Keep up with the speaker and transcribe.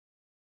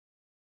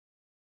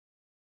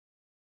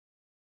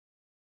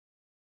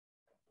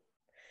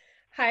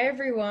Hi,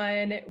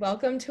 everyone.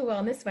 Welcome to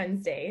Wellness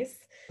Wednesdays.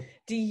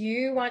 Do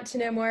you want to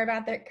know more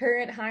about the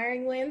current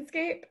hiring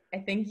landscape? I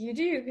think you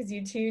do because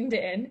you tuned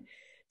in.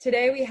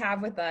 Today, we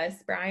have with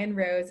us Bryan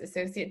Rose,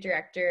 Associate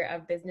Director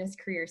of Business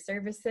Career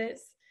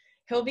Services.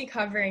 He'll be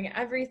covering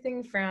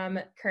everything from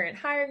current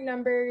hiring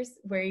numbers,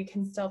 where you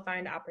can still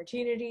find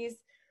opportunities,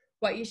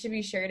 what you should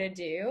be sure to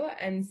do,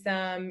 and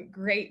some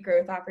great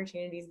growth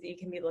opportunities that you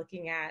can be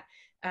looking at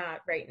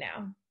right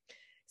now.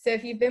 So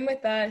if you've been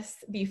with us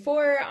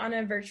before on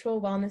a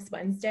virtual Wellness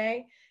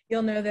Wednesday,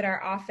 you'll know that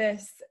our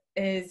office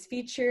is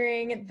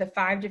featuring the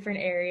 5 different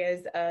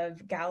areas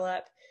of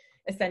Gallup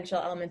essential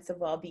elements of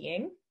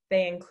well-being.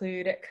 They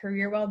include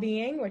career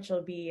well-being, which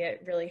we'll be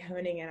really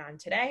honing in on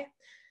today,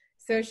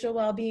 social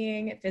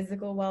well-being,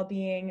 physical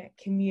well-being,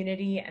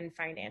 community, and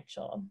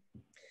financial.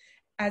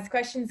 As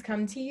questions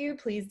come to you,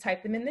 please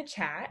type them in the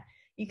chat.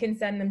 You can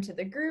send them to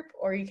the group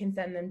or you can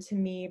send them to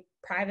me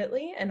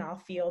privately and I'll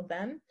field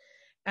them.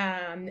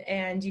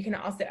 And you can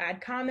also add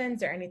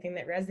comments or anything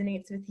that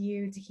resonates with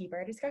you to keep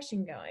our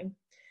discussion going.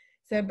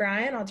 So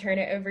Bryan, I'll turn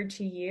it over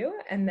to you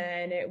and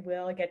then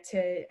we'll get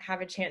to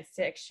have a chance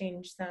to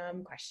exchange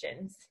some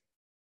questions.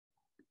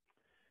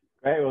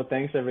 Great. Well,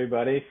 thanks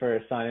everybody for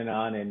signing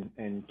on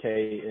and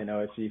Cait and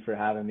OSG for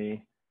having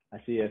me.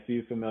 I see a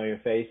few familiar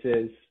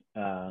faces.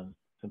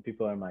 Some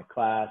people are in my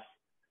class.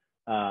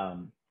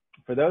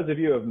 For those of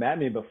you who have met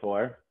me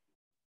before,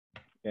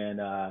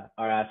 and are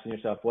asking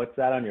yourself, what's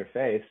that on your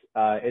face?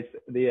 It's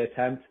the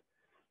attempt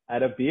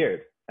at a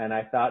beard. And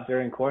I thought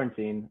during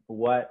quarantine,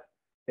 what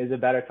is a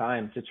better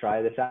time to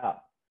try this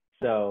out?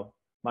 So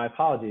my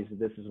apologies if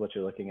this is what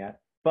you're looking at,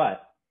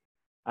 but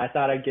I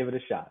thought I'd give it a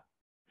shot.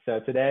 So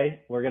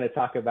today we're going to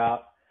talk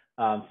about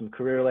some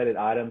career-related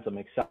items. I'm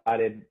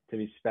excited to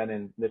be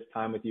spending this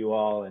time with you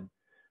all. And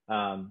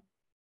I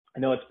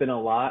know it's been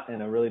a lot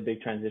and a really big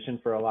transition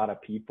for a lot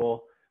of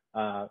people,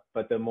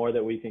 but the more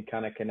that we can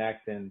kind of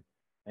connect and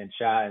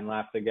chat and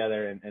laugh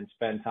together and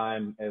spend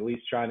time at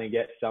least trying to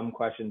get some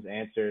questions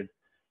answered,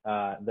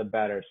 the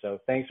better. So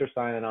thanks for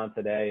signing on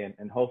today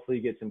and hopefully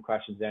get some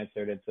questions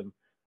answered and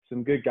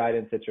some good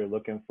guidance that you're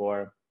looking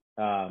for.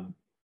 I'm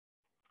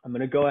going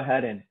to go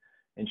ahead and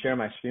share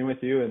my screen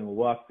with you and we'll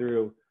walk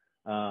through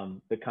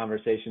the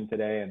conversation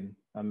today, and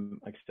I'm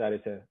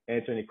excited to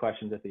answer any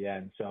questions at the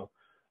end. So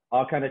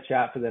I'll kind of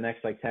chat for the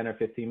next like 10 or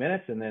 15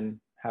 minutes and then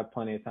have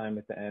plenty of time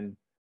at the end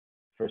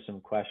for some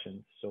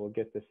questions. So we'll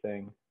get this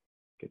thing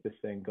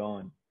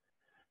going.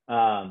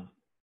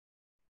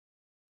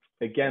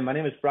 Again, my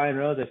name is Bryan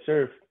Rose. I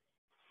serve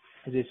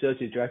as the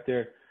Associate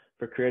Director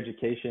for Career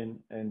Education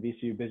and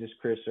VCU Business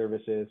Career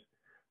Services.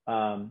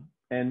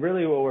 And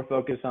really what we're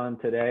focused on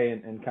today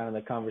and kind of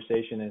the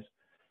conversation is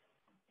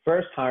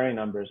first hiring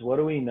numbers. What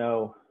do we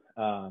know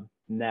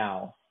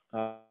now?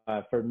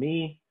 For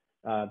me,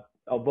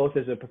 both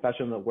as a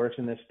professional that works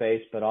in this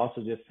space, but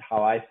also just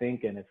how I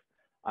think. And if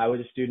I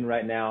was a student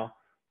right now,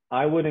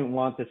 I wouldn't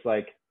want this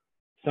like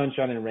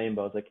sunshine and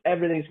rainbows, like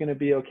everything's going to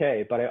be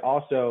okay. But I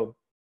also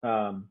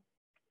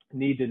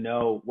need to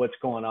know what's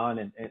going on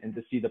and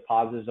to see the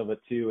positives of it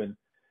too. And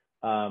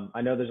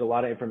I know there's a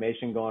lot of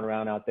information going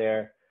around out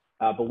there.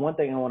 But one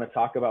thing I want to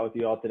talk about with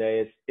you all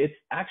today is it's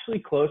actually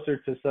closer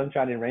to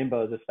sunshine and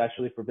rainbows,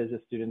 especially for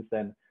business students,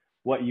 than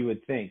what you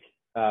would think.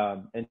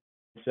 And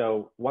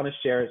so want to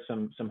share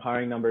some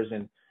hiring numbers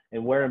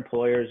and where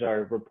employers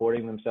are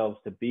reporting themselves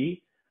to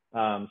be.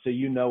 So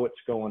you know what's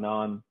going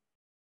on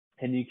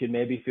and you can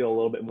maybe feel a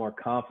little bit more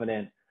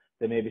confident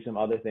than maybe some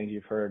other things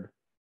you've heard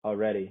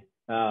already.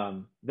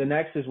 The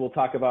next is we'll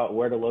talk about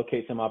where to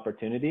locate some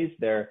opportunities.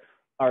 There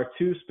are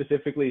 2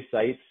 specifically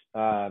sites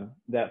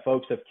that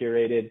folks have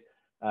curated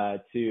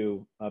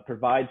to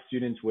provide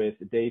students with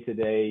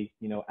day-to-day,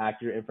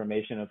 accurate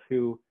information of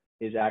who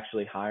is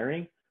actually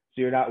hiring.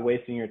 So you're not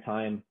wasting your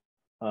time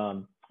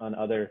on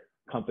other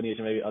companies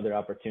or maybe other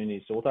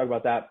opportunities. So we'll talk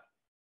about that.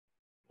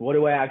 What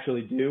do I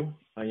actually do?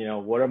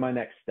 What are my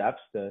next steps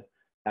to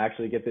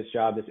actually get this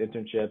job, this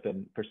internship,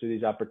 and pursue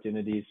these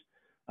opportunities?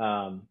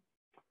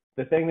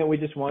 The thing that we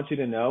just want you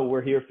to know,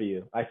 we're here for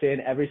you. I say in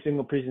every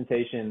single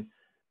presentation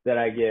that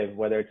I give,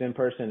 whether it's in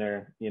person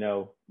or,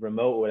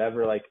 remote,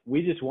 whatever, like,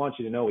 we just want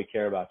you to know we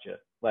care about you.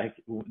 Like,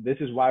 this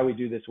is why we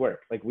do this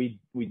work. Like, we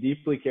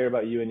deeply care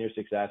about you and your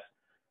success,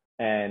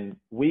 and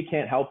we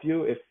can't help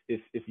you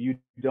if you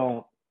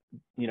don't,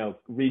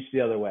 reach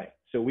the other way.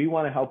 So we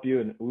want to help you,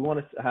 and we want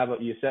to have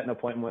you set an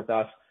appointment with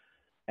us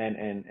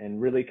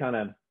and really kind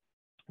of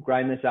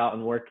grind this out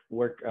and work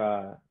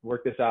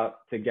this out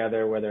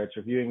together, whether it's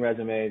reviewing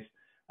resumes,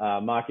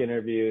 mock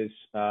interviews,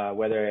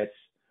 whether it's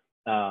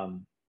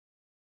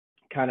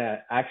kind of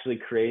actually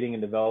creating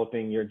and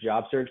developing your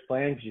job search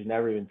plan because you've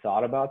never even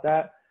thought about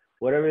that.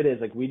 Whatever it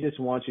is, like, we just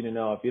want you to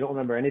know, if you don't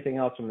remember anything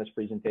else from this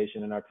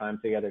presentation and our time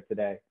together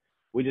today,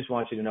 we just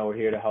want you to know we're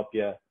here to help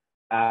you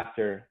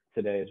after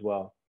today as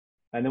well.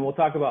 And then we'll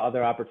talk about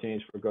other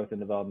opportunities for growth and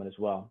development as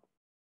well.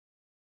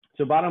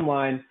 So bottom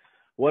line,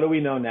 what do we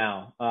know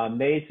now?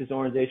 MACE is an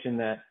organization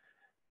that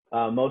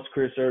most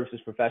career services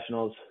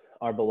professionals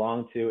are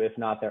belonged to, if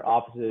not their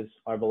offices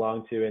are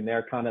belonged to, and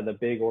they're kind of the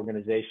big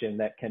organization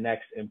that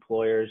connects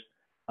employers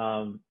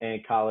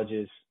and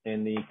colleges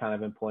in the kind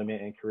of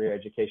employment and career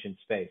education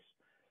space.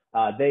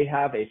 They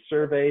have a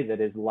survey that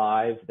is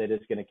live that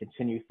is going to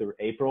continue through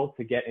April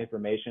to get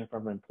information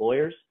from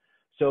employers.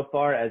 So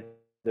far as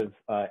of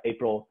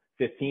April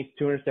 15th,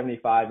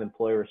 275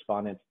 employer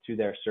respondents to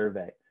their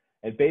survey.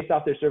 And based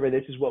off their survey,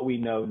 this is what we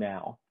know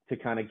now to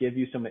kind of give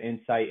you some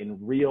insight in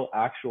real,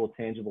 actual,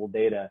 tangible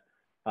data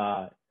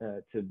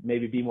to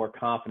maybe be more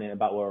confident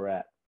about where we're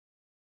at.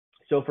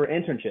 So for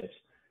internships,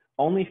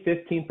 only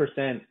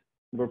 15%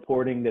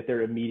 reporting that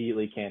they're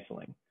immediately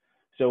canceling.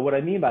 So what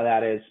I mean by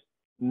that is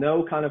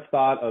no kind of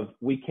thought of,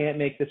 we can't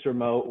make this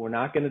remote, we're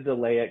not going to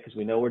delay it because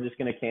we know we're just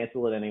going to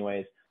cancel it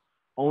anyways.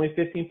 Only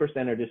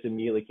 15% are just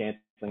immediately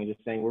canceling and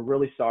just saying, we're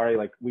really sorry,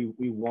 like we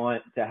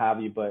want to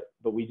have you, but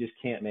we just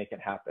can't make it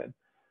happen.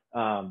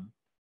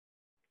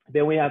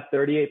 Then we have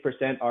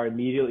 38% are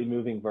immediately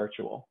moving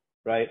virtual,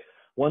 right?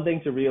 One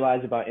thing to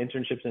realize about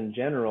internships in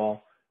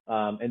general,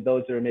 and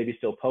those that are maybe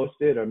still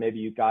posted, or maybe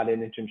you got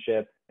an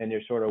internship and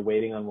you're sort of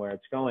waiting on where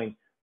it's going,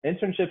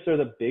 internships are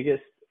the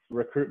biggest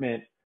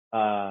recruitment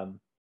kind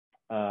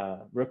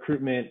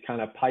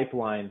of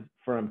pipeline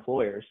for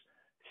employers.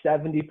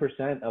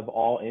 70% of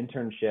all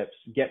internships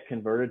get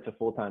converted to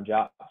full-time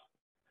jobs.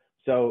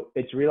 So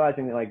it's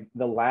realizing that like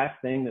the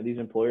last thing that these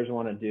employers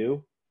want to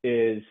do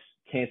is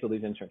cancel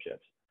these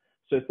internships.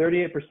 So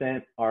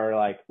 38% are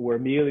like, we're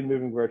immediately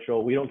moving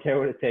virtual. We don't care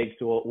what it takes.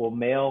 So we'll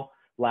mail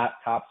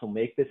laptops. We'll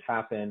make this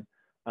happen.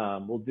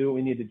 We'll do what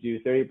we need to do.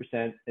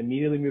 30%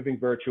 immediately moving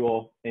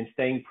virtual and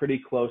staying pretty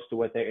close to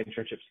what their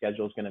internship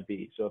schedule is going to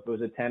be. So if it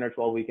was a 10 or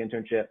 12 week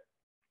internship,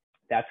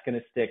 that's going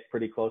to stick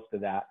pretty close to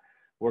that.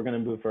 We're going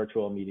to move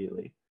virtual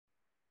immediately.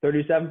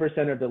 37%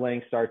 are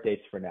delaying start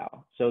dates for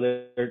now. So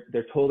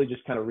they're totally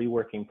just kind of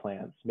reworking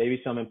plans.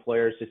 Maybe some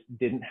employers just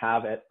didn't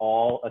have at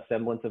all a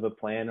semblance of a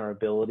plan or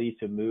ability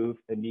to move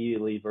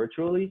immediately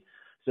virtually.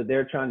 So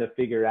they're trying to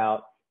figure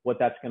out what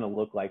that's going to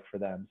look like for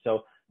them.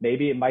 So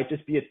maybe it might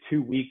just be a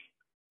 2-week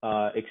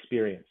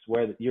experience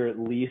where you're at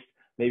least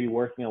maybe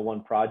working on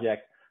one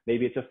project.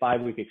 Maybe it's a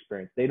 5-week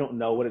experience. They don't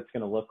know what it's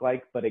going to look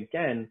like. But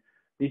again,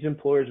 these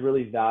employers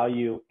really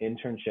value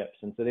internships.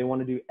 And so they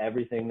want to do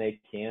everything they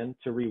can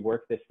to rework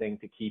this thing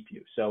to keep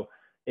you. So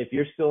if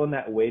you're still in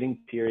that waiting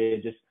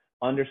period, just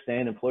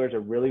understand employers are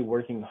really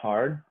working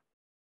hard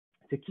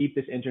to keep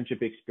this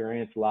internship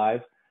experience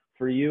live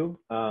for you.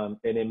 And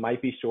it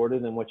might be shorter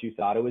than what you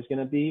thought it was going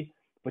to be,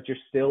 but you're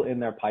still in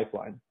their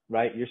pipeline,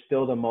 right? You're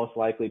still the most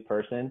likely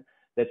person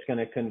that's going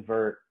to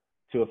convert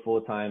to a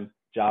full-time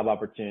job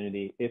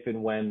opportunity if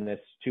and when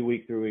this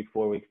 2-week, 3-week,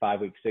 4-week,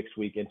 5-week,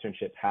 6-week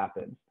internship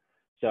happens.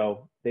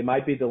 So they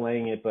might be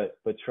delaying it, but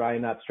try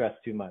not to stress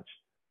too much.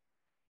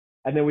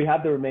 And then we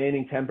have the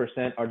remaining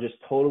 10% are just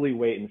totally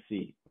wait and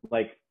see.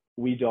 Like,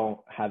 we don't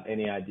have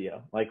any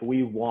idea. Like,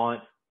 we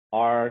want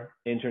our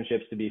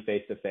internships to be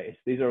face-to-face.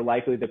 These are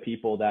likely the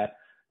people that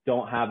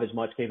don't have as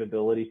much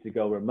capabilities to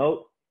go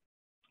remote.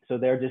 So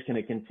they're just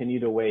going to continue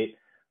to wait.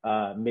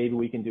 Maybe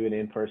we can do it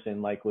in person,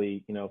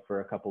 likely, for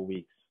a couple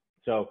weeks.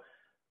 So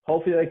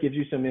hopefully that gives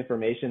you some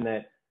information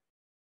that,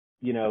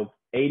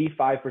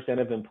 85%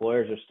 of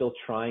employers are still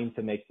trying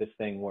to make this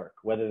thing work,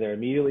 whether they're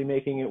immediately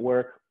making it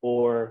work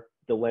or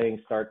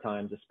delaying start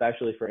times,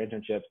 especially for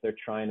internships. They're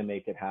trying to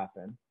make it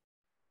happen.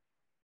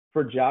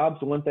 For jobs,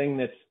 one thing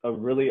that's a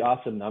really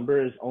awesome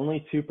number is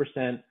only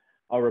 2%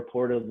 are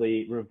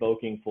reportedly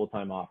revoking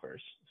full-time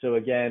offers. So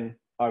again,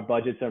 our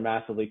budgets are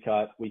massively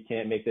cut. We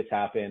can't make this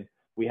happen.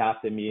 We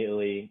have to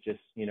immediately just,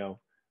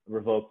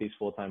 revoke these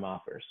full-time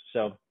offers.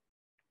 So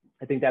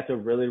I think that's a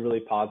really,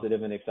 really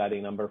positive and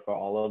exciting number for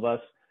all of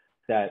us,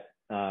 that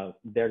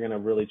they're going to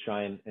really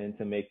try and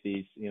to make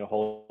these,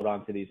 hold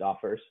on to these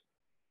offers.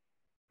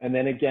 And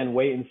then again,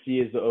 wait and see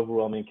is the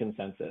overwhelming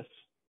consensus,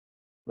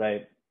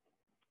 right?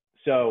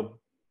 So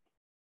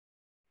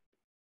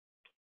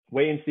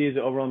wait and see is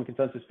the overwhelming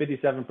consensus.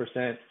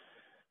 57%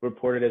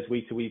 reported as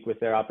week to week with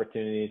their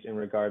opportunities in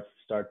regards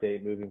to start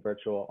date, moving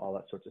virtual, all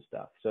that sorts of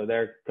stuff. So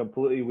they're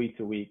completely week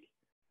to week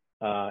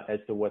as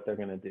to what they're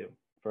going to do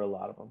for a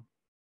lot of them.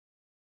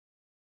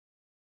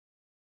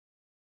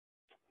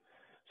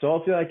 So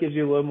hopefully that gives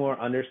you a little more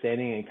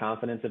understanding and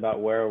confidence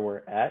about where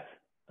we're at.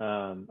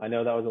 I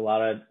know that was a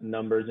lot of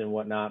numbers and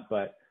whatnot,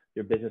 but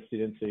you're business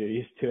students, so you're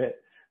used to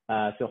it.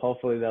 So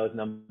hopefully those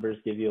numbers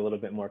give you a little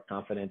bit more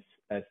confidence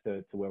as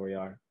to where we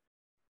are.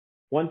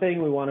 One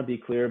thing we want to be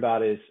clear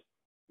about is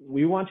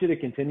we want you to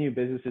continue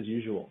business as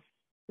usual,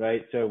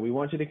 right? So we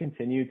want you to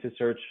continue to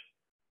search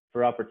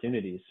for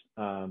opportunities.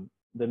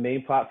 The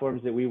main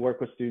platforms that we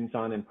work with students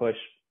on and push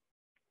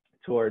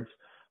towards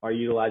are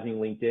utilizing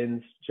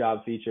LinkedIn's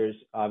job features.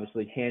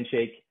 Obviously,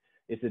 Handshake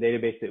is the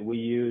database that we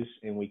use,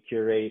 and we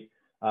curate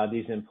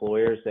these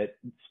employers that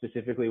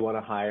specifically want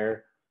to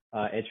hire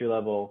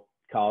entry-level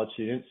college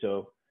students.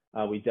 So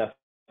we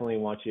definitely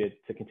want you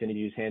to continue to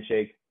use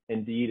Handshake.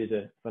 Indeed is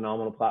a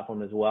phenomenal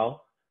platform as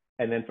well.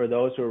 And then for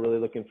those who are really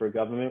looking for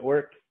government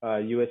work,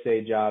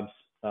 USA Jobs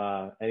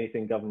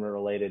anything government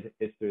related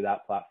is through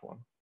that platform.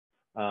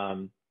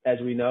 As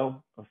we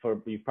know,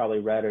 you've probably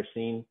read or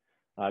seen,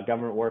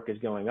 government work is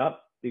going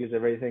up because of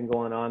everything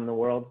going on in the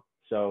world.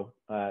 So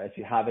if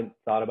you haven't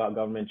thought about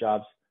government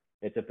jobs,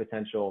 it's a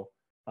potential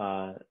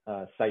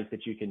site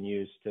that you can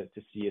use to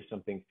see if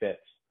something fits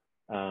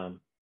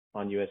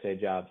on USA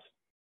Jobs.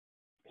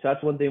 So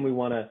that's one thing we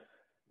want to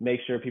make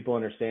sure people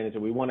understand, is that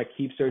we want to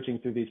keep searching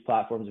through these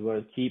platforms. We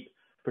want to keep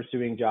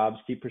pursuing jobs,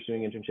 keep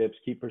pursuing internships,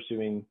 keep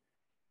pursuing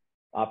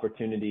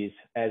opportunities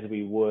as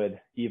we would,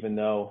 even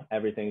though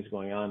everything's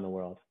going on in the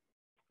world.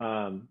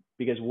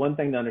 Because one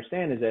thing to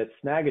understand is that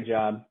Snag a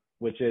Job,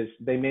 which is,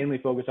 they mainly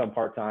focus on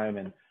part-time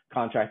and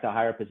contract to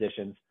hire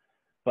positions,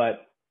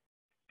 but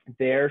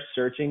their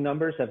searching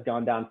numbers have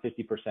gone down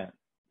 50%.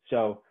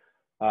 So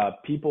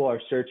people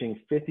are searching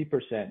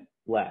 50%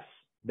 less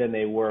than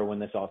they were when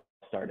this all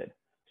started.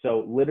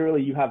 So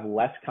literally you have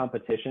less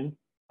competition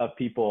of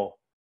people,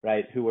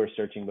 right, who were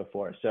searching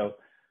before. So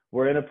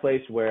we're in a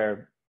place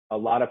where a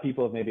lot of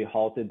people have maybe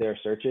halted their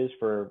searches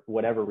for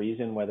whatever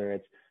reason, whether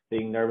it's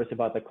being nervous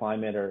about the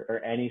climate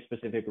or any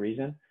specific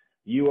reason.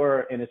 You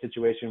are in a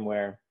situation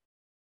where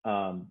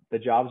the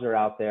jobs are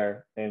out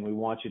there, and we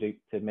want you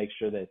to make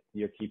sure that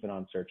you're keeping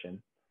on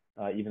searching,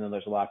 even though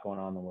there's a lot going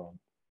on in the world.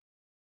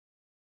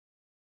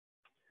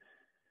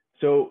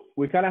 So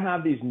we kind of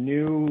have these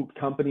new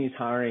companies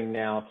hiring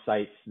now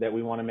sites that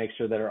we want to make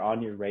sure that are on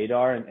your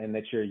radar and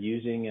that you're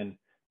using and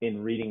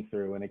in reading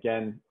through. And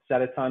again,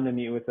 set a time to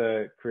meet with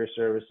a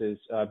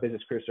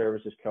business career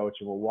services coach,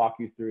 and we'll walk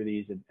you through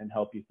these and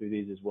help you through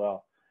these as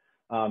well.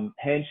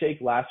 Handshake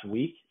last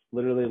week,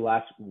 literally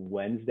last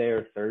Wednesday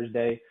or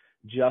Thursday,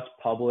 just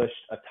published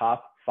a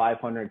top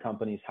 500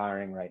 companies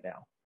hiring right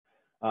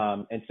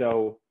now. And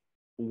so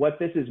what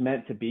this is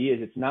meant to be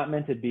is, it's not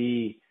meant to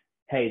be,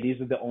 hey, these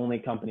are the only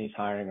companies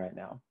hiring right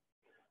now.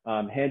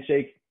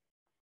 Handshake,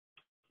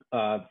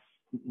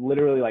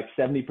 literally like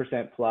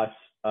 70% plus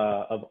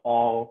of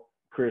all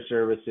career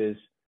services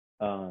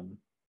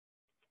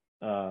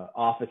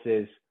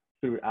offices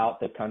throughout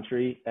the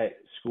country at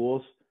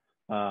schools,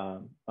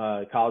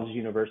 colleges,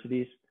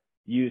 universities,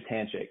 use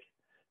Handshake.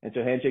 And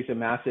so Handshake's a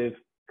massive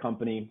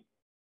company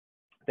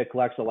that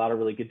collects a lot of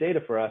really good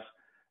data for us.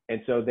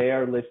 And so they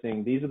are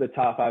listing, these are the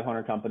top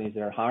 500 companies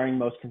that are hiring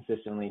most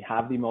consistently,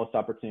 have the most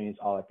opportunities,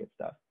 all that good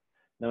stuff.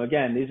 Now,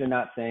 again, these are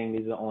not saying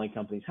these are the only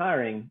companies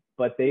hiring,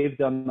 but they've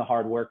done the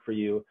hard work for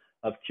you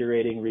of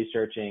curating,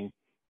 researching,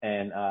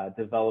 and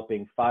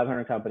developing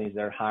 500 companies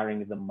that are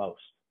hiring the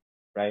most,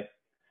 right?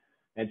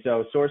 And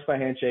so sourced by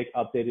Handshake,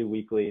 updated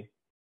weekly.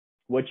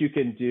 What you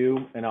can do,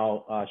 and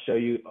I'll show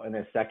you in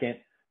a second,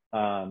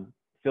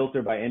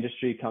 filter by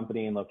industry,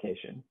 company, and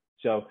location.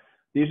 So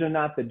these are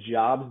not the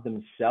jobs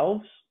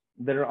themselves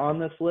that are on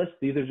this list.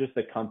 These are just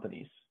the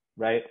companies,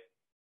 right?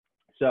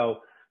 So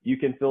you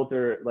can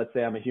filter, let's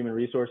say I'm a human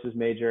resources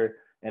major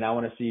and I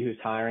want to see who's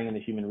hiring in the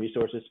human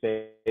resources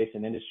space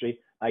and industry.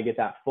 I get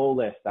that full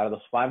list out of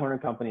those 500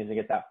 companies. I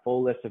get that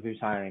full list of who's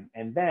hiring.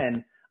 And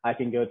then I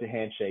can go to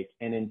Handshake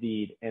and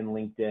Indeed and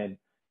LinkedIn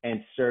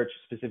and search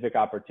specific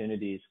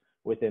opportunities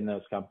within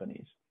those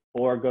companies,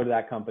 or go to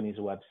that company's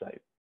website.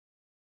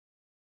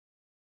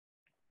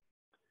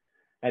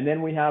 And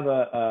then we have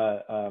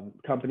a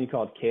company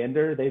called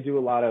Candor. They do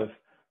a lot of,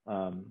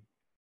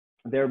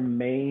 their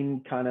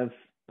main kind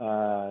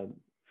of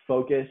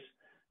focus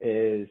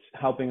is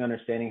helping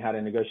understanding how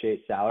to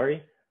negotiate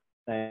salary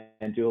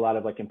and do a lot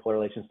of like employee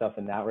relations stuff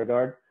in that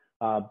regard.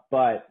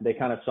 But they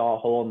kind of saw a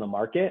hole in the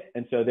market.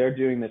 And so they're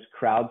doing this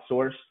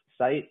crowdsourced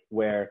site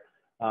where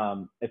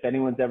if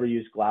anyone's ever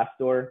used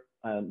Glassdoor,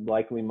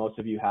 likely most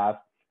of you have,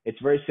 it's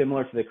very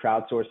similar to the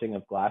crowdsourcing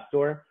of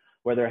Glassdoor,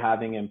 where they're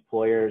having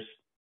employers,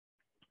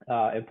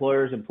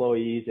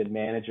 employees, and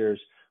managers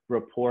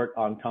report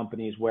on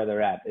companies where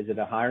they're at. Is it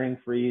a hiring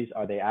freeze?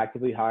 Are they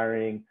actively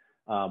hiring?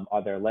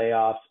 Are there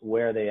layoffs?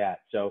 Where are they at?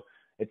 So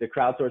it's a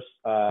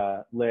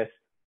crowdsourced list.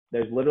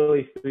 There's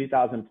literally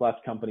 3,000 plus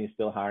companies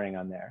still hiring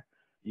on there.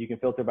 You can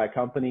filter by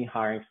company,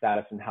 hiring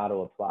status, and how to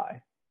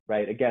apply,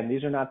 right? Again,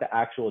 these are not the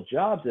actual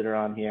jobs that are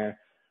on here,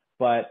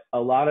 but a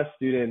lot of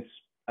students,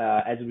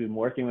 as we've been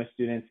working with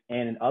students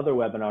and in other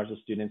webinars with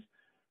students,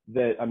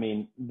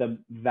 the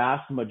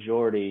vast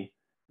majority,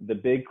 the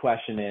big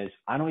question is,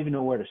 I don't even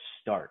know where to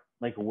start.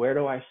 Like, where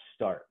do I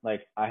start?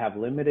 Like, I have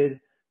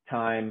limited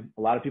time.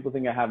 A lot of people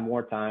think I have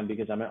more time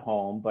because I'm at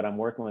home, but I'm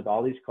working with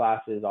all these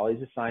classes, all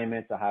these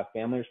assignments. I have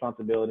family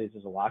responsibilities.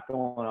 There's a lot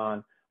going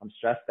on. I'm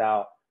stressed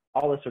out,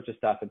 all this sorts of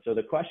stuff. And so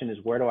the question is,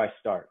 where do I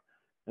start?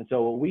 And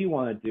so what we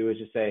want to do is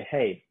just say,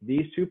 hey,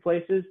 these two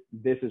places,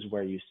 this is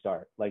where you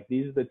start. Like,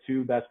 these are the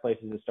two best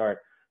places to start.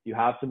 You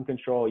have some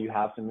control, you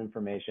have some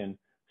information,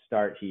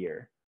 start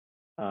here.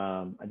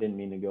 I didn't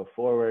mean to go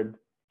forward.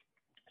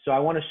 So I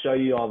want to show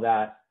you all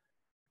that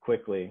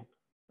quickly.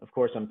 Of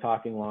course, I'm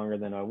talking longer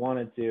than I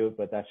wanted to,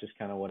 but that's just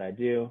kind of what I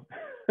do.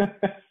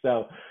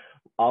 So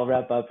I'll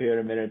wrap up here in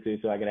a minute or two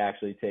so I can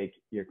actually take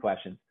your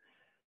questions.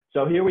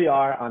 So here we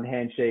are on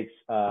Handshake's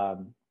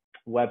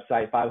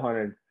website,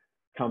 500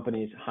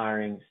 companies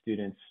hiring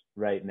students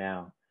right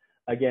now.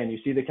 again, you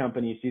see the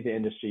company, you see the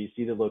industry, you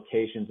see the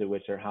locations at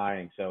which they're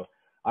hiring. So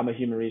I'm a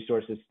human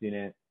resources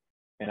student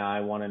and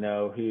I want to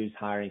know who's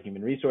hiring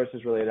human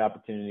resources related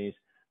opportunities.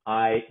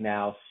 I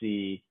now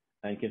see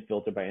and can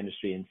filter by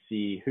industry and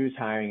see who's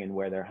hiring and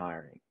where they're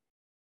hiring.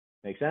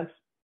 Make sense?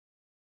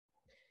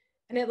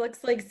 And it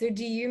looks like, so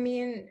do you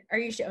mean, are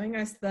you showing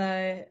us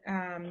the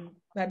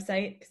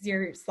website? Because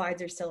your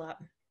slides are still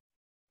up.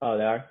 Oh,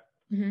 they are?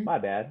 Mm-hmm. My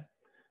bad.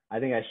 I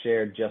think I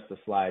shared just the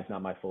slides,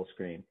 not my full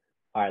screen.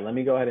 All right, let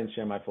me go ahead and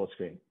share my full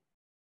screen.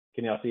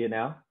 Can y'all see it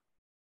now?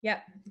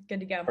 Yep, good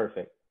to go.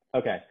 Perfect.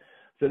 Okay,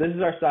 so this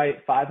is our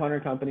site,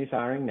 500 companies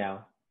hiring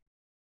now.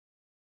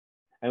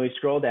 And we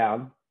scroll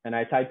down and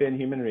I type in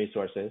human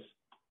resources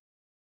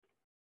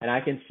and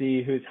I can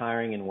see who's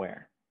hiring and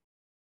where.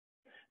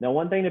 Now,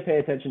 one thing to pay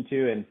attention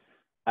to, and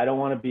I don't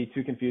want to be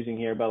too confusing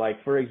here, but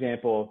like, for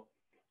example,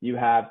 you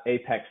have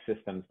Apex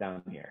Systems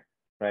down here,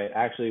 right?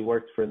 I actually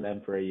worked for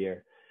them for a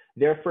year.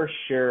 They're for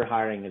sure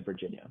hiring in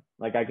Virginia.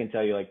 Like I can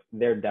tell you, like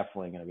they're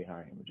definitely going to be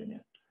hiring in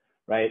Virginia,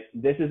 right?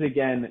 This is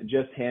again,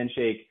 just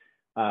Handshake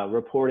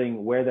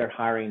reporting where they're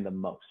hiring the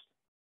most,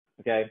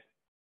 okay?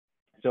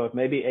 So if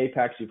maybe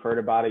Apex, you've heard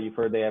about it, you've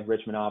heard they have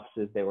Richmond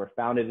offices, they were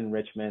founded in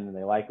Richmond and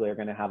they likely are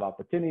going to have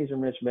opportunities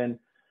in Richmond,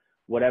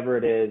 whatever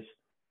it is,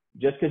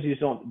 just because you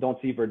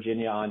don't see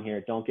Virginia on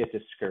here, don't get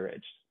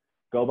discouraged.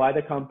 Go by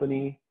the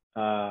company,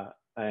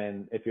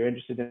 and if you're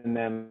interested in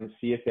them,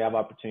 see if they have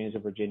opportunities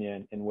in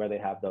Virginia and where they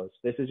have those.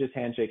 This is just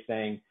Handshake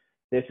saying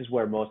this is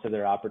where most of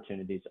their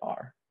opportunities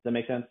are. Does that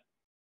make sense?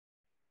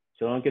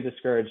 So don't get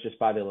discouraged just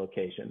by the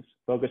locations.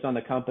 Focus on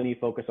the company,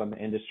 focus on the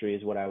industry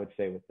is what I would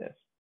say with this.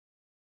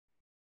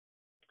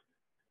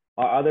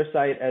 Our other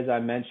site, as I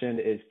mentioned,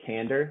 is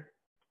Candor.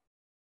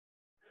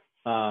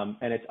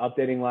 And it's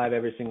updating live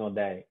every single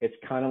day. It's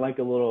kind of like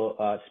a little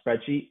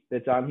spreadsheet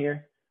that's on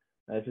here.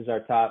 This is our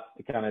top.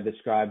 It kind of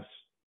describes,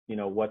 you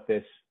know, what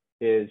this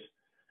is.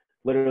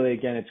 Literally,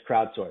 again, it's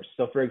crowdsourced.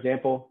 So for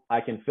example, I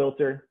can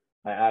filter.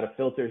 I add a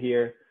filter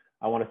here.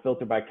 I want to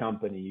filter by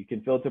company. You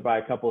can filter by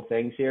a couple of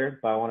things here,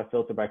 but I want to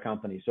filter by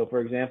company. So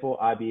for example,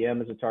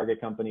 IBM is a target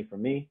company for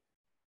me.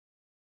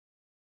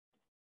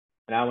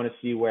 And I want to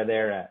see where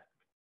they're at.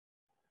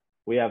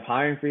 We have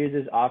hiring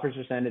freezes, offers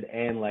rescinded,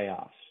 and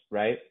layoffs,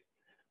 right?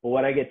 But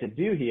what I get to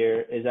do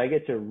here is I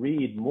get to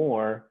read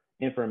more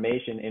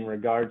information in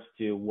regards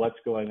to what's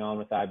going on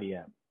with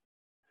IBM.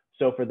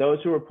 So for those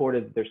who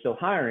reported they're still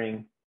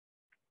hiring,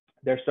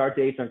 their start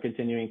dates are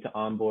continuing to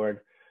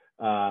onboard.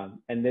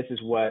 And this is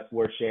what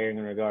we're sharing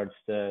in regards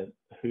to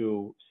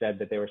who said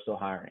that they were still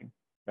hiring,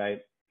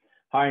 right?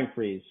 Hiring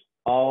freeze.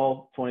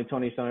 All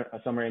 2020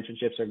 summer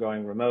internships are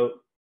going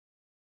remote.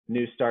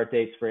 New start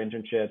dates for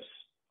internships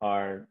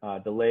are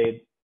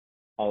delayed,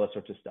 all that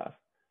sorts of stuff.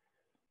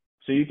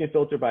 So you can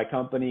filter by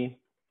company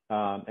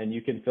and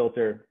you can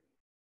filter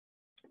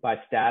by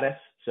status.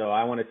 So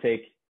I want to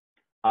take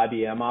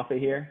IBM off of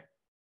here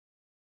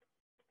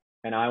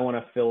and I want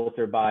to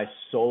filter by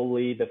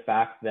solely the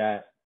fact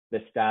that the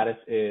status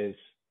is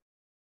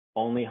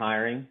only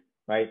hiring,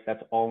 right?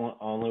 That's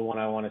only one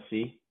I want to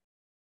see,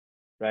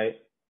 right?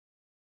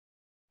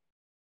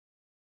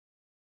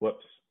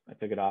 Whoops, I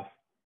took it off.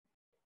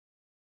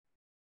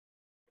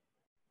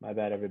 My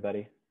bad,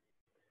 everybody.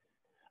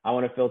 I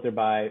want to filter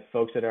by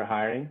folks that are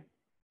hiring.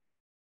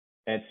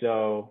 And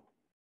so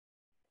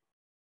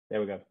there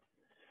we go.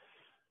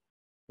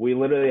 We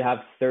literally have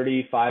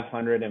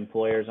 3,500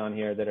 employers on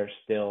here that are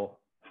still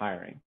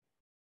hiring.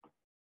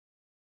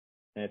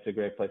 And it's a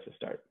great place to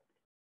start.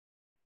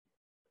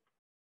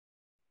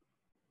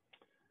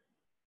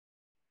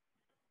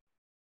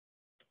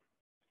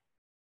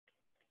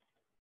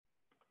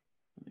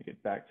 Let me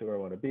get back to where I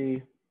want to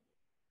be.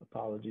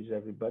 Apologies,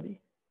 everybody.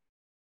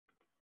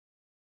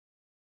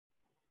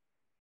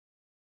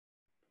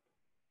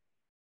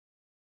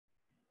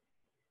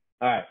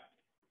 All right.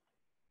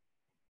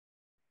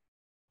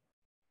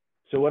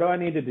 So what do I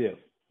need to do?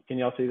 Can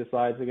y'all see the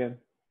slides again?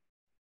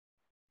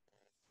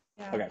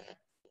 Yeah. Okay.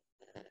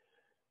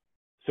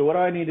 So what do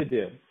I need to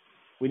do?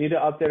 We need to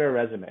update our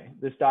resume.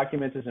 This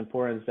document is as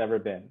important as it's ever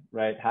been,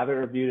 right? Have it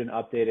reviewed and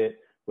update it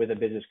with a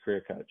business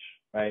career coach,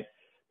 right?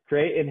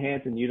 Create,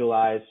 enhance, and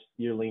utilize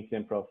your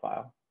LinkedIn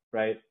profile,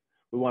 right?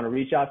 We want to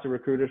reach out to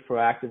recruiters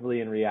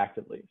proactively and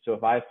reactively. So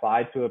if I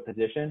applied to a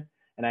position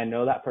and I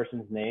know that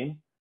person's name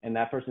and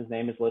that person's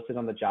name is listed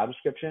on the job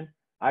description,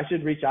 I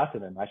should reach out to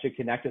them. I should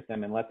connect with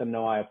them and let them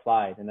know I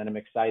applied and that I'm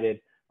excited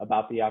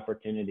about the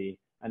opportunity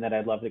and that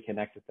I'd love to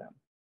connect with them,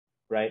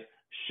 right?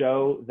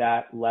 Show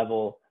that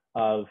level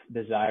of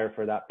desire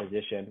for that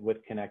position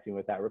with connecting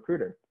with that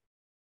recruiter.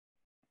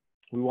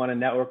 We want to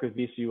network with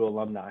VCU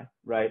alumni,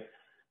 right?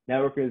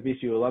 Networking with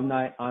VCU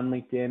alumni on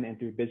LinkedIn and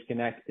through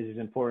BizConnect is as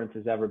important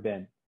as ever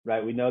been,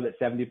 right? We know that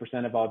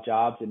 70% of all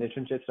jobs and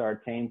internships are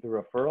attained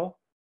through referral,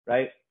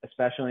 right?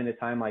 Especially in a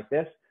time like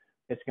this,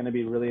 it's going to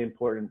be really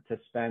important to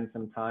spend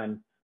some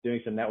time doing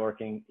some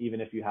networking,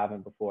 even if you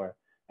haven't before.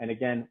 And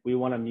again, we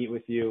want to meet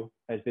with you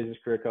as business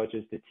career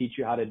coaches to teach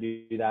you how to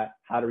do that,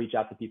 how to reach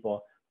out to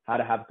people, how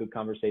to have good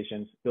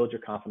conversations, build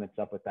your confidence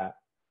up with that.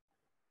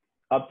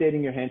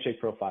 updating your handshake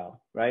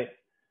profile, right?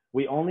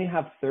 We only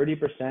have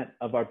 30%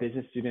 of our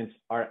business students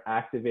are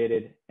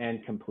activated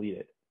and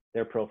completed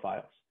their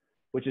profiles,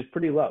 which is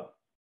pretty low,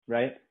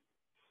 right?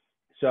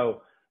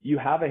 So you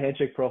have a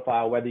handshake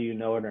profile whether you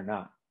know it or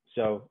not.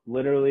 So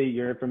literally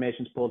your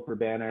information's pulled per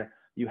banner.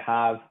 You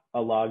have a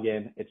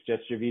login. It's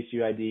just your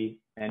VCU ID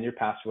and your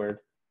password.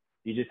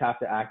 You just have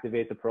to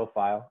activate the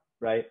profile,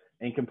 right?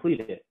 And complete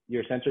it.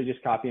 You're essentially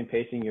just copy and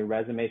pasting your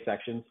resume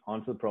sections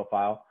onto the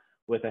profile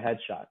with a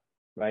headshot,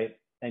 right?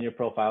 And your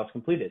profile is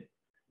completed.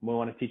 We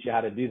want to teach you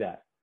how to do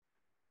that.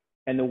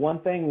 And the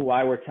one thing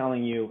why we're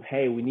telling you,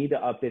 hey, we need to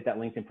update that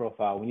LinkedIn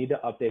profile, we need to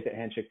update that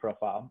handshake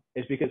profile,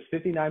 is because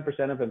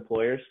 59% of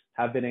employers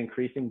have been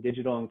increasing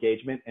digital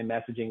engagement and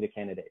messaging to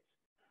candidates.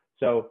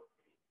 So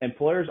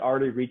employers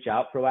already reach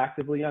out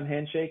proactively on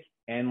Handshake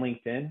and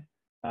LinkedIn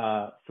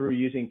through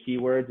using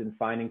keywords and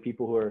finding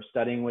people who are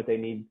studying what they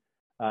need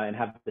and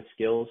have the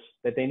skills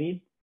that they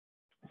need.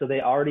 So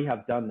they already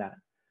have done that.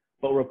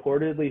 But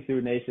reportedly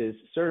through NACE's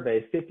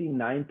survey,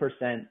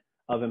 59%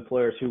 of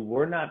employers who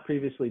were not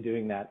previously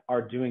doing that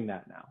are doing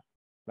that now,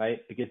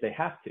 right? Because they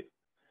have to.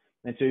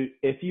 And so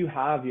if you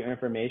have your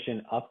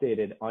information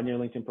updated on your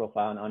LinkedIn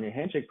profile and on your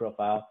Handshake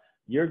profile,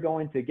 you're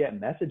going to get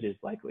messages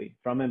likely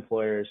from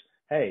employers.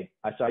 Hey,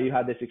 I saw you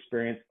had this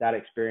experience, that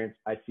experience.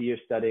 I see you're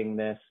studying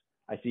this.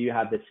 I see you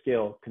have this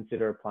skill.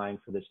 Consider applying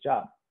for this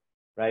job,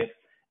 right?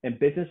 And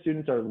business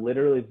students are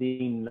literally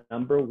the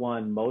number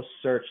one most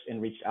searched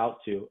and reached out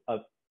to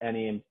of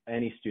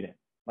any student.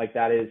 Like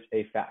that is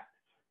a fact,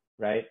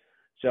 right?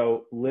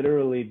 So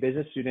literally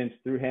business students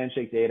through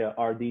Handshake data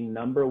are the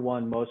number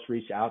one most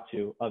reached out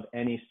to of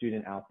any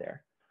student out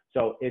there.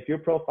 So if your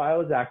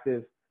profile is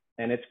active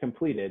and it's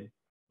completed,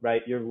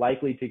 right, you're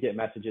likely to get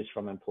messages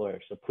from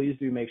employers. So please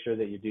do make sure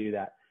that you do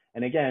that.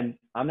 And again,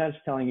 I'm not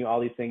just telling you all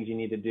these things you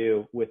need to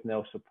do with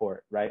no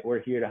support, right?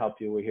 We're here to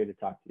help you. We're here to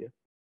talk to you.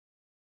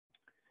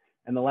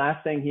 And the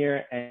last thing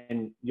here,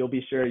 and you'll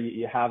be sure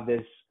you have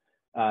this,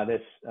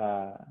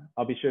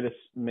 I'll be sure to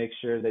make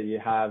sure that you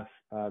have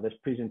this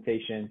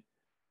presentation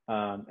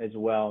as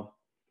well.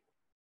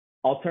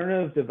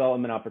 Alternative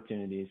development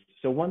opportunities.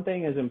 So one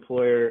thing as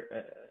employer,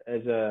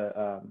 as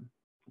a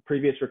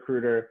previous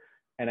recruiter,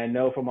 and I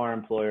know from our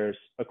employers,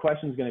 a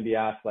question is going to be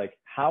asked like,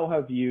 how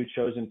have you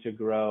chosen to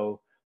grow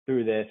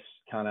through this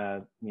kind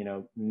of,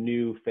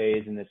 new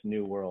phase in this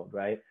new world,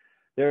 right?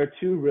 There are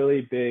two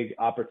really big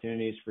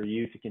opportunities for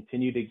you to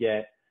continue to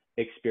get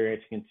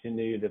experience,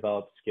 continue to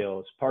develop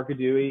skills. Parker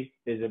Dewey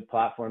is a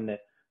platform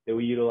that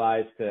we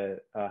utilize to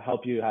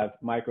help you have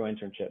micro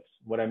internships.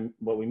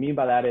 What we mean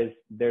by that is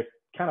they're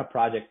kind of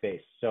project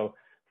based. So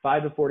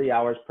 5 to 40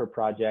 hours per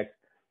project.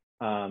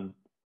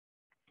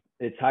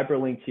 It's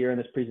hyperlinked here in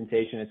this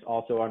presentation. It's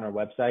also on our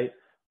website.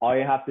 All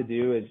you have to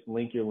do is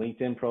link your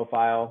LinkedIn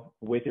profile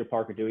with your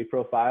Parker Dewey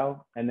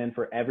profile. And then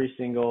for every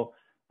single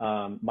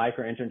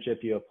micro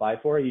internship you apply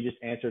for, you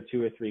just answer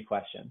 2 or 3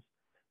 questions.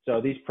 So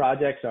these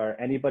projects are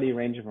anybody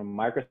ranging from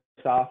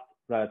Microsoft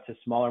to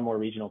smaller, more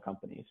regional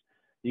companies.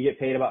 You get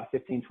paid about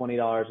 $15,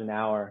 $20 an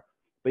hour.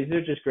 But these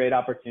are just great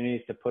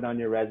opportunities to put on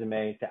your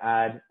resume to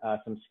add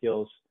some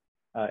skills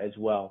as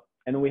well.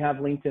 And then we have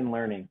LinkedIn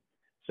Learning.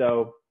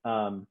 So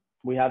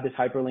we have this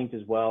hyperlinked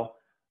as well.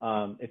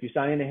 If you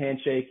sign into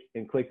Handshake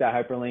and click that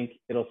hyperlink,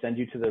 it'll send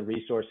you to the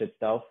resource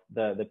itself,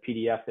 the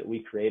PDF that we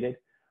created.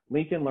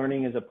 LinkedIn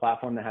Learning is a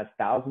platform that has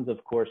thousands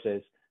of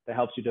courses that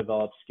helps you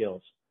develop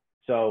skills.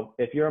 So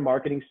if you're a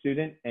marketing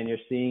student and you're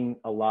seeing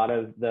a lot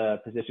of the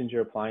positions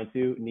you're applying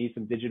to need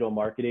some digital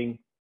marketing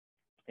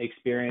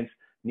experience,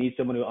 need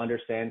someone who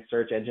understands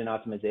search engine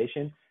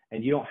optimization,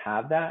 and you don't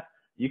have that,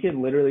 you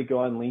can literally go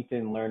on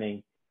LinkedIn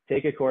Learning,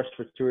 take a course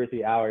for 2 or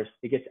 3 hours.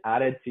 It gets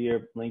added to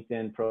your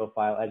LinkedIn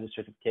profile as a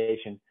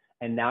certification.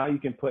 And now you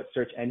can put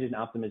search engine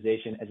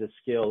optimization as a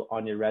skill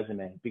on your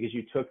resume because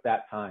you took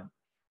that time,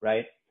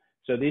 right?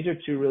 So these are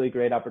 2 really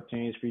great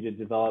opportunities for you to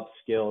develop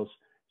skills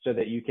so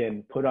that you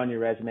can put on your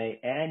resume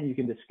and you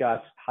can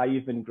discuss how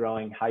you've been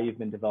growing, how you've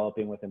been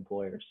developing with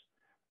employers.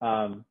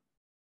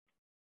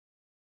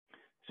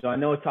 So I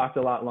know it talked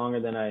a lot longer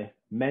than I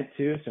meant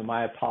to, so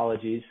my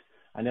apologies.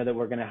 I know that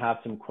we're going to have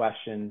some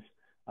questions,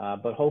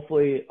 but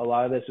hopefully a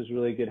lot of this is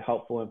really good,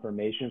 helpful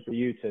information for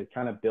you to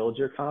kind of build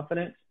your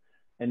confidence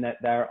and that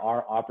there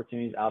are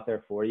opportunities out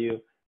there for you.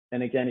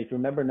 And again, if you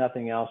remember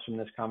nothing else from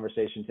this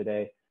conversation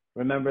today,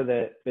 remember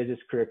that business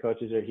career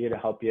coaches are here to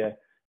help you.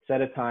 Set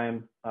a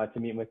time to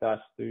meet with us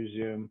through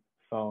Zoom,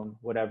 phone,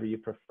 whatever you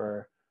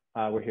prefer.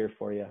 We're here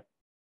for you.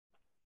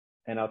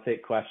 And I'll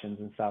take questions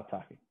and stop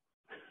talking.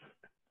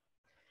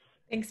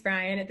 Thanks,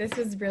 Bryan. This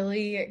was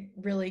really,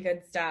 really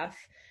good stuff.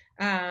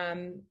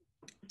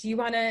 Do you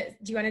want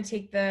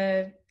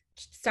to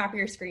stop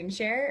your screen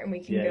share and we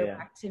can go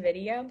back to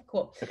video?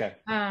 Cool. Okay.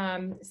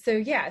 So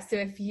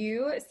if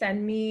you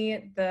send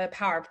me the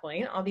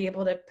PowerPoint, I'll be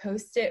able to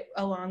post it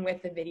along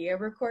with the video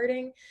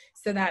recording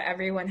so that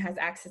everyone has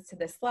access to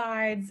the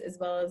slides as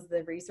well as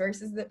the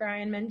resources that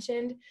Bryan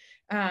mentioned.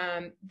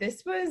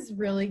 This was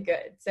really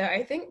good. So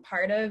I think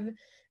part of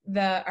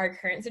our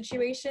current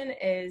situation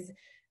is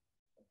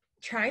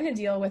trying to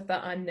deal with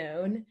the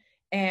unknown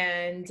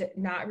and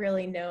not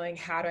really knowing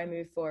how do I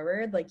move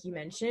forward. Like you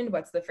mentioned,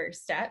 what's the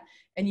first step?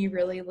 And you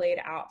really laid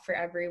out for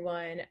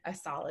everyone a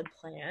solid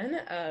plan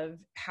of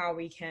how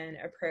we can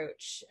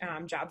approach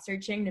job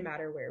searching no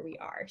matter where we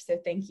are. So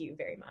thank you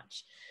very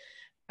much.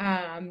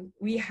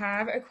 We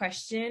have a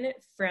question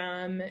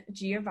from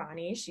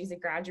Giovanni. She's a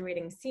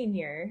graduating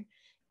senior,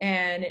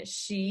 and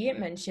she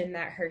mentioned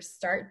that her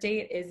start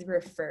date is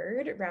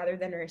referred rather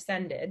than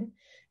rescinded,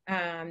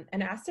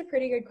 and asked a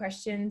pretty good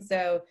question.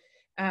 So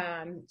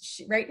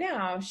right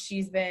now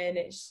she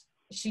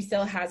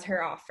still has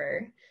her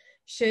offer.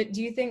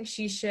 Do you think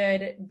she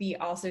should be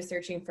also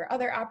searching for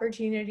other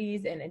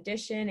opportunities in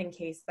addition in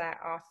case that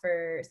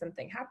offer,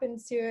 something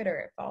happens to it or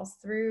it falls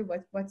through?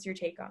 What's your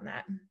take on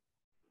that?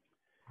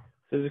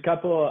 So there's a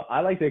couple, I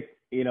like to,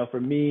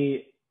 for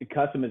me,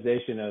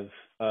 customization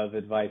of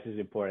advice is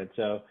important.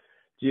 So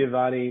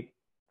Giovanni,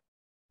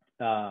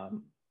 I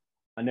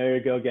know you're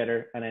a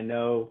go-getter, and I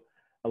know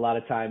a lot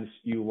of times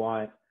you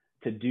want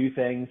to do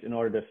things in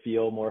order to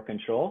feel more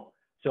control.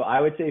 So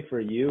I would say for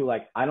you,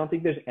 like, I don't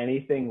think there's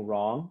anything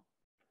wrong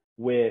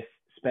with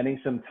spending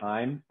some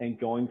time and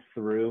going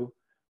through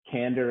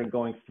Candor and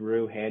going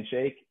through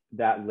Handshake,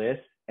 that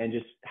list, and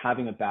just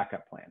having a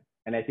backup plan.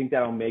 And I think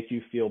that'll make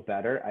you feel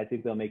better. I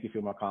think they'll make you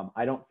feel more calm.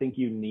 I don't think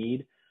you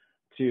need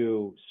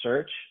to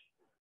search.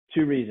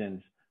 Two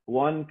reasons.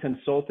 One,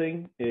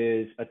 consulting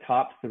is a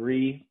top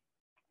 3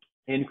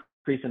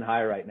 increase in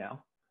hire right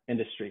now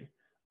industry,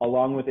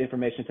 along with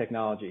information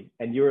technology.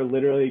 And you're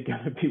literally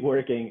going to be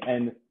working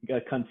in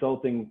a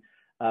consulting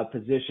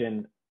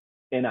position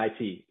in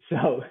IT.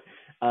 So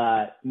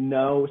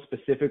no,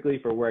 specifically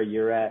for where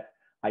you're at,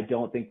 I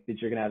don't think that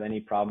you're going to have any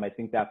problem. I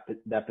think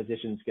that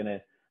position is going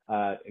to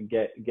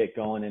get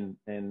going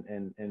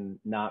and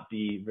not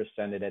be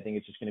rescinded. I think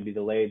it's just going to be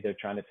delayed. They're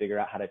trying to figure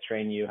out how to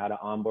train you, how to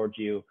onboard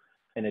you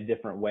in a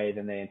different way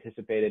than they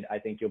anticipated. I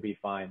think you'll be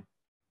fine.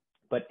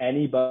 But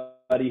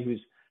anybody who's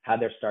had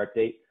their start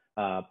date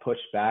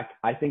pushed back,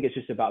 I think it's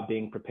just about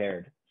being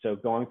prepared. So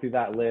going through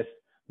that list,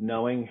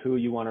 knowing who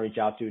you want to reach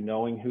out to,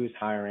 knowing who's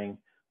hiring,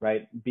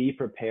 right? Be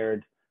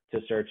prepared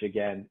to search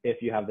again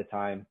if you have the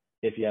time,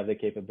 if you have the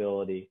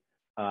capability.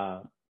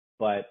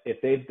 But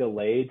if they've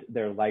delayed,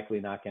 they're likely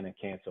not going to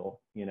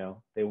cancel.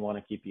 They want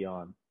to keep you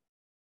on.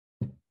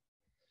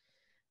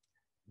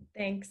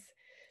 Thanks,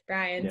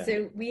 Bryan. Yeah.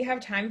 So we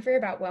have time for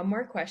about one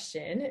more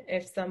question.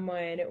 If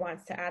someone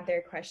wants to add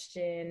their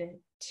question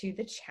to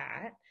the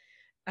chat,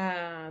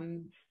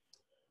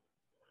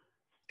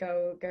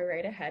 go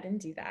right ahead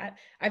and do that.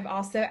 I've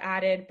also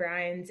added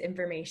Bryan's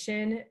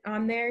information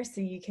on there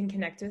so you can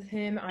connect with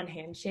him on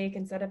Handshake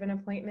instead of an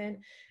appointment.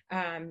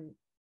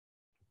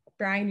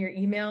 Bryan, your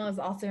email is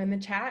also in the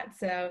chat.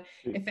 So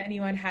if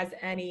anyone has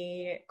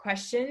any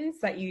questions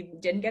that you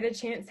didn't get a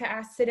chance to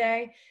ask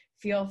today,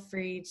 feel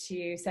free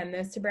to send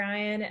those to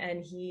Bryan,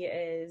 and he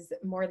is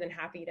more than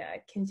happy to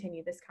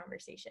continue this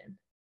conversation.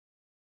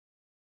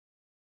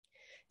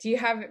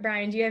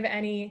 Bryan, do you have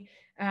any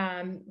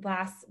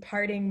last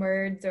parting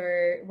words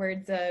or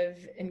words of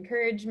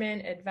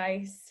encouragement,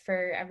 advice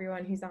for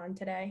everyone who's on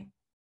today?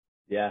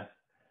 Yeah.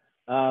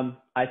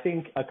 I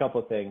think a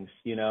couple things,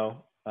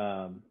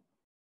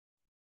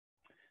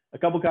 a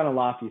couple kind of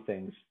lofty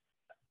things.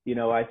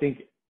 I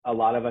think a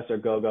lot of us are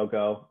go, go,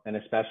 go. And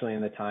especially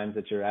in the times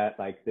that you're at,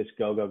 like this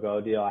go, go,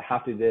 go deal. I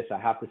have to do this. I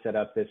have to set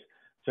up this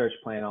search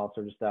plan, all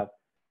sorts of stuff.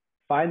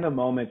 Find the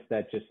moments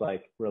that just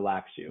like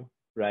relax you,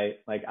 right?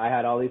 Like I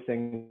had all these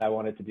things I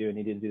wanted to do and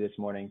needed to do this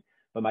morning,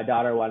 but my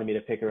daughter wanted me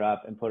to pick her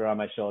up and put her on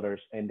my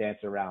shoulders and dance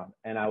around.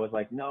 And I was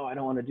like, no, I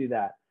don't want to do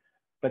that.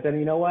 But then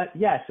you know what?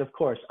 Yes, of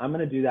course, I'm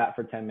going to do that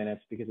for 10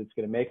 minutes because it's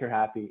going to make her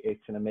happy.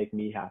 It's going to make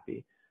me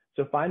happy.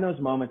 So find those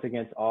moments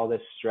against all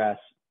this stress,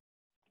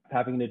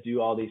 having to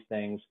do all these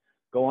things.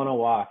 Go on a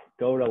walk,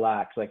 go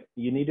relax. Like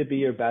you need to be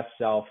your best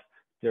self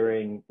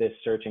during this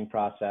searching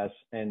process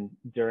and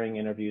during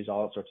interviews,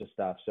 all sorts of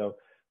stuff. So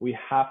we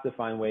have to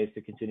find ways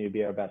to continue to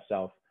be our best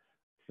self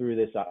through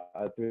this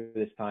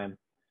time.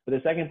 But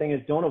the second thing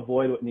is don't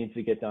avoid what needs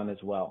to get done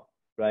as well,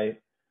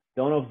 right?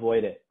 Don't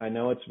avoid it. I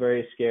know it's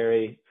very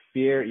scary.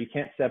 Fear, you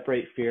can't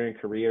separate fear and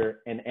career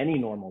in any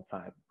normal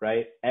time,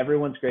 right?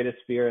 Everyone's greatest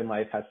fear in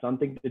life has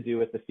something to do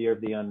with the fear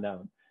of the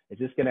unknown. Is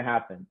this going to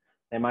happen?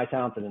 Am I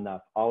talented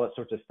enough? All that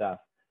sorts of stuff.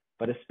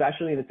 But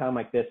especially in a time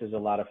like this, there's a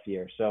lot of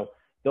fear. So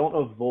don't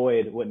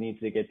avoid what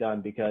needs to get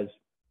done because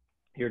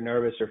you're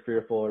nervous or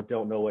fearful or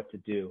don't know what to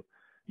do.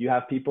 You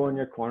have people in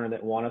your corner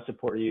that want to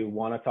support you,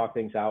 want to talk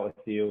things out with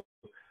you,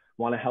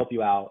 want to help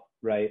you out,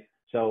 right?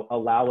 So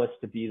allow us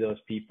to be those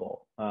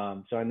people.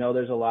 So I know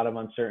there's a lot of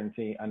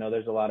uncertainty. I know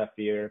there's a lot of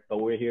fear, but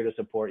we're here to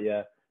support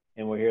you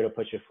and we're here to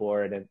push you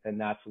forward.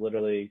 And that's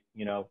literally,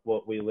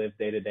 what we live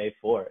day to day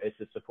for, is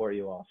to support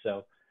you all.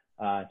 So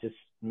just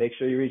make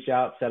sure you reach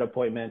out, set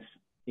appointments,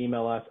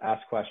 email us,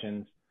 ask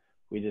questions.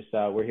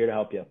 We're here to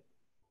help you.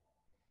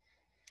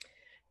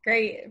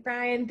 Great,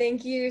 Bryan.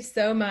 Thank you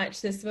so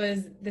much. This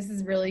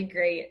is really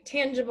great.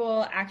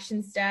 Tangible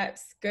action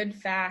steps, good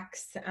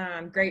facts,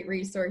 great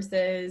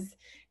resources,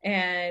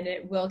 and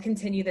we'll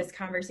continue this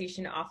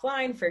conversation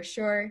offline for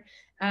sure.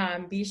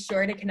 Be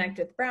sure to connect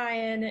with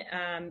Bryan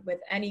with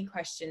any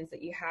questions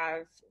that you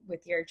have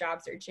with your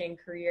job searching,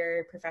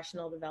 career,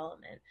 professional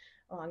development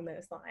along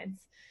those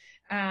lines.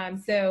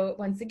 So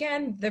once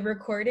again, the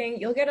recording,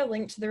 you'll get a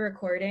link to the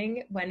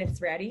recording when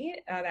it's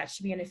ready. That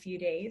should be in a few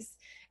days,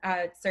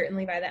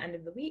 certainly by the end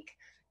of the week.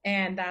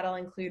 And that'll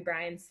include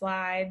Bryan's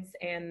slides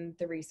and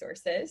the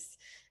resources.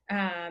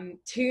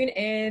 Tune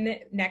in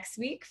next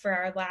week for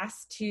our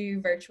last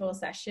two virtual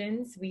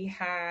sessions. We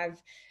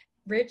have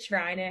Rich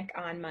Reinick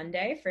on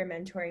Monday for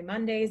Mentoring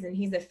Mondays, and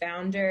he's a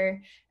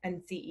founder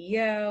and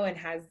CEO and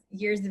has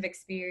years of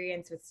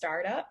experience with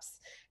startups.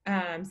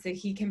 So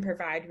he can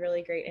provide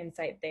really great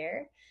insight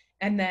there.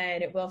 And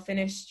then we'll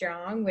finish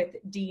strong with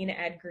Dean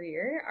Ed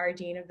Greer, our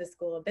Dean of the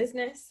School of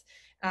Business,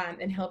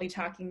 and he'll be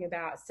talking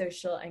about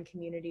social and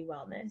community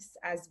wellness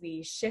as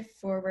we shift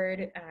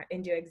forward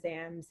into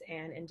exams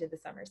and into the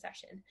summer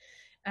session.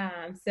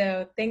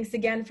 So thanks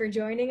again for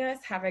joining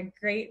us. Have a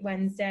great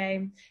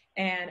Wednesday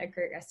and a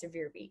great rest of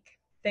your week.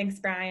 Thanks,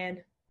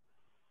 Bryan.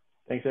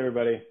 Thanks,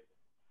 everybody.